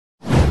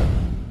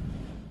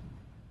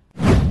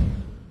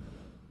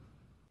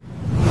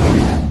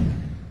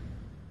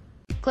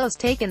Close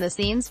take in the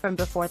scenes from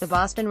before the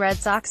Boston Red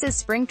Sox's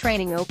spring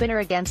training opener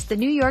against the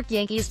New York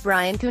Yankees.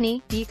 Bryan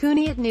Cooney,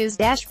 Cooney at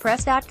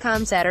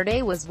news-press.com.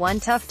 Saturday was one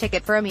tough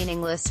ticket for a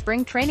meaningless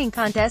spring training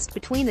contest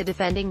between the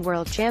defending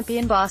world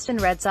champion Boston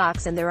Red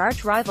Sox and their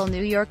arch-rival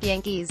New York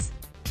Yankees.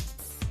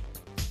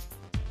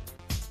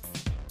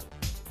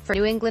 For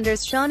New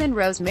Englanders Shawn and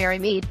Rosemary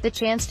Meade, the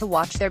chance to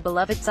watch their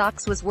beloved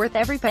Sox was worth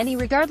every penny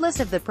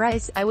regardless of the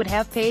price. "I would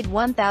have paid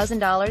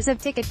 $1,000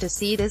 of ticket to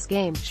see this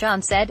game,"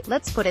 Shawn said.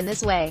 "Let's put it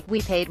this way,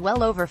 we paid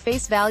well over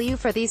face value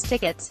for these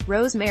tickets,"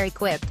 Rosemary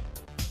quipped.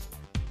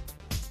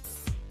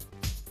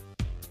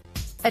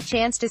 A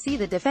chance to see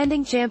the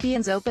defending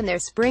champions open their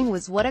spring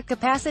was what a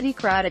capacity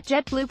crowd at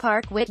JetBlue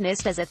Park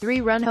witnessed as a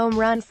 3-run home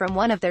run from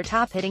one of their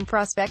top-hitting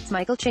prospects,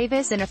 Michael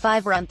Chavis, in a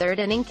 5-run third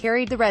inning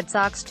carried the Red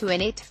Sox to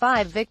an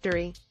 8-5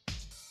 victory.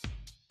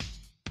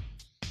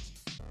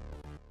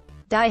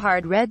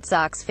 Die-hard Red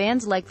Sox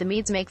fans like the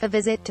Meades make the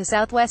visit to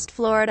Southwest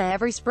Florida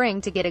every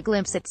spring to get a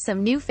glimpse at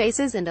some new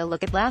faces and a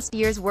look at last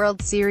year's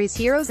World Series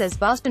heroes as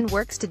Boston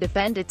works to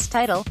defend its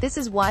title. "This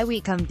is why we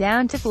come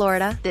down to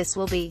Florida. This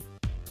will be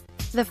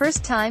the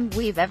first time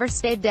we've ever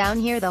stayed down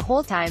here the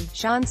whole time,"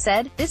 Shawn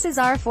said. "This is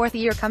our 4th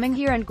year coming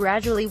here, and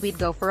gradually we'd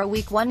go for a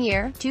week one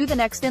year, 2 the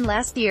next, and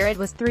last year it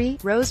was 3,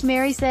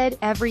 Rosemary said.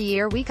 "Every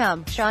year we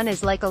come, Shawn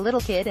is like a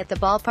little kid at the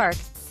ballpark.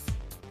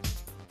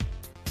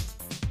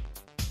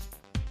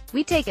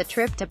 We take a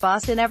trip to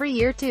Boston every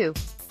year too.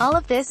 All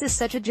of this is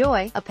such a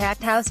joy." A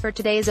packed house for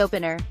today's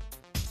opener.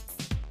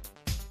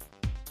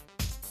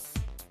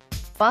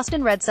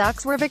 Boston Red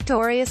Sox were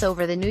victorious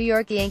over the New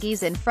York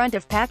Yankees in front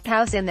of packed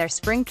house in their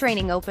spring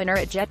training opener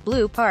at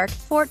JetBlue Park,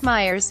 Fort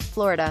Myers,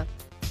 Florida.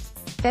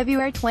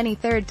 February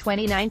 23,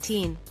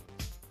 2019.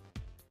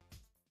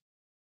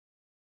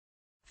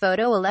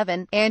 Photo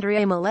 11,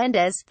 Andrea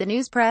Melendez, The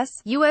News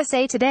Press,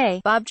 USA Today.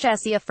 Bob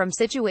Chesia from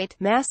Scituate,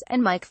 Mass.,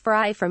 and Mike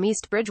Fry from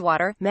East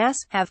Bridgewater, Mass.,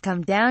 have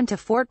come down to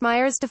Fort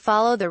Myers to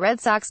follow the Red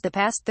Sox the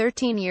past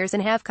 13 years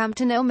and have come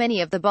to know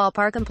many of the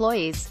ballpark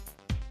employees.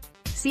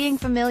 Seeing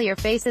familiar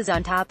faces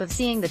on top of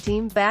seeing the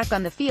team back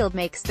on the field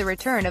makes the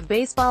return of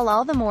baseball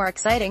all the more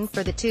exciting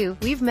for the two.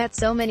 "We've met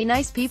so many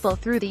nice people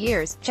through the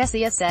years,"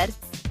 Chesia said.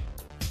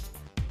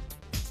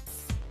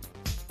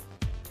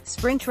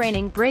 "Spring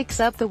training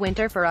breaks up the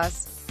winter for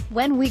us.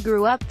 When we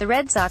grew up, the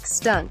Red Sox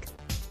stunk.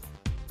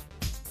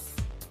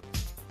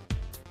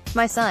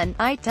 My son,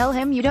 I tell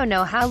him, you don't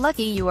know how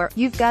lucky you are.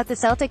 You've got the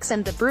Celtics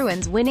and the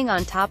Bruins winning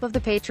on top of the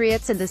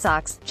Patriots and the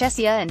Sox."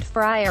 Chesia and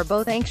Fry are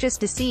both anxious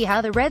to see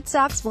how the Red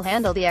Sox will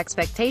handle the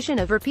expectation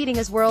of repeating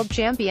as world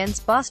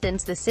champions.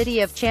 "Boston's the city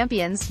of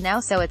champions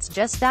now, so it's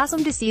just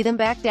awesome to see them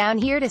back down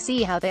here to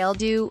see how they'll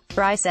do,"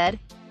 Fry said.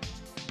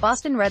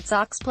 Boston Red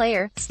Sox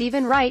player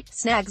Stephen Wright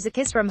snags a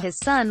kiss from his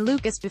son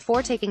Lucas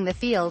before taking the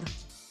field.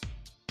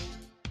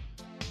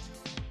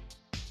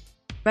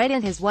 Wright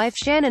and his wife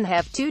Shannon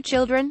have 2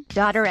 children,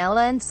 daughter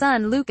Ella and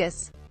son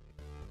Lucas.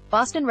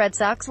 Boston Red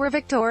Sox were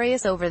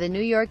victorious over the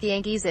New York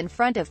Yankees in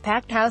front of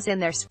packed house in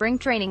their spring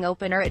training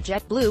opener at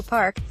JetBlue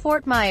Park,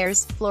 Fort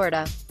Myers,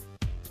 Florida.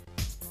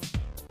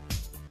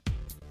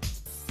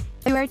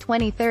 February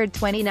 23,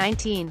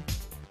 2019.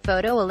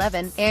 Photo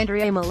 11,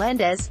 Andrea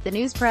Melendez, The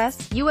News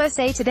Press,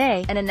 USA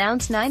Today. An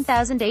announced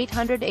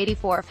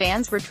 9,884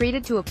 fans were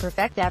treated to a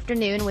perfect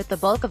afternoon with the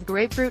bulk of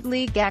Grapefruit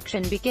League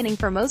action beginning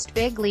for most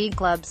big league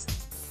clubs.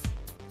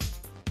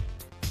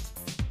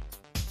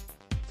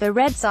 The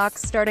Red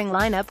Sox starting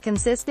lineup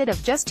consisted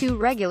of just 2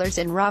 regulars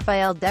in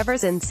Rafael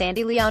Devers and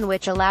Sandy Leon,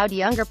 which allowed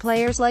younger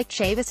players like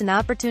Chavis an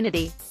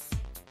opportunity.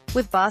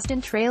 With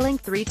Boston trailing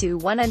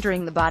 3-1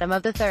 entering the bottom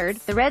of the third,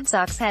 the Red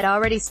Sox had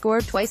already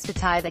scored twice to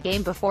tie the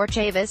game before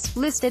Chavis,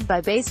 listed by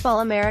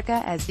Baseball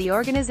America as the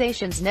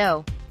organization's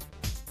No.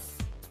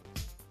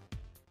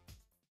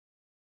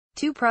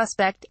 2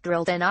 prospect,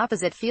 drilled an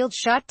opposite field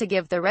shot to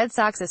give the Red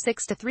Sox a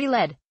 6-3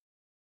 lead.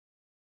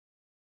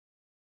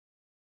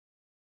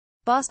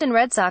 Boston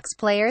Red Sox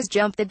players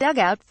jumped the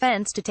dugout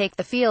fence to take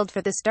the field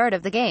for the start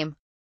of the game.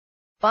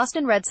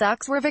 Boston Red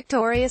Sox were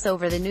victorious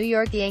over the New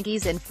York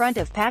Yankees in front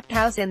of packed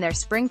house in their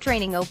spring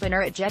training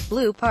opener at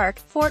JetBlue Park,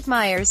 Fort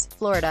Myers,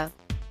 Florida.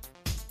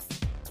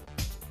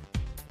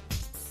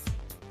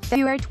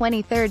 February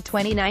 23,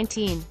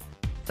 2019.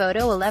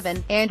 Photo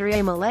 11,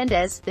 Andrea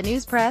Melendez, The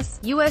News Press,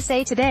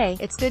 USA Today.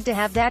 "It's good to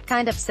have that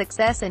kind of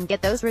success and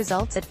get those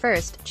results at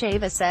first,"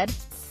 Chavis said.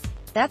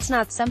 "That's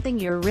not something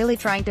you're really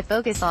trying to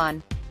focus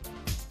on.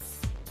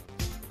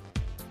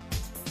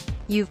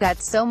 You've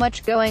got so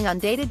much going on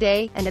day to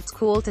day, and it's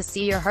cool to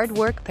see your hard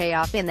work pay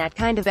off in that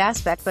kind of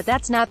aspect, but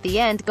that's not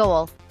the end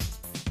goal.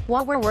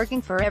 What we're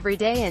working for every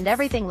day and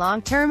everything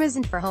long term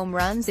isn't for home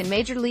runs in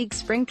Major League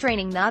spring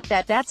training. Not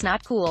that that's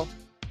not cool.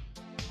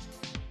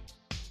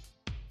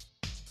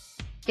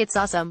 It's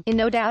awesome, and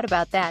no doubt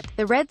about that."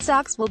 The Red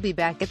Sox will be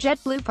back at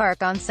JetBlue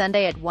Park on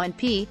Sunday at 1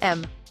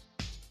 p.m.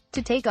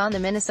 to take on the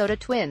Minnesota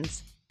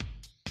Twins.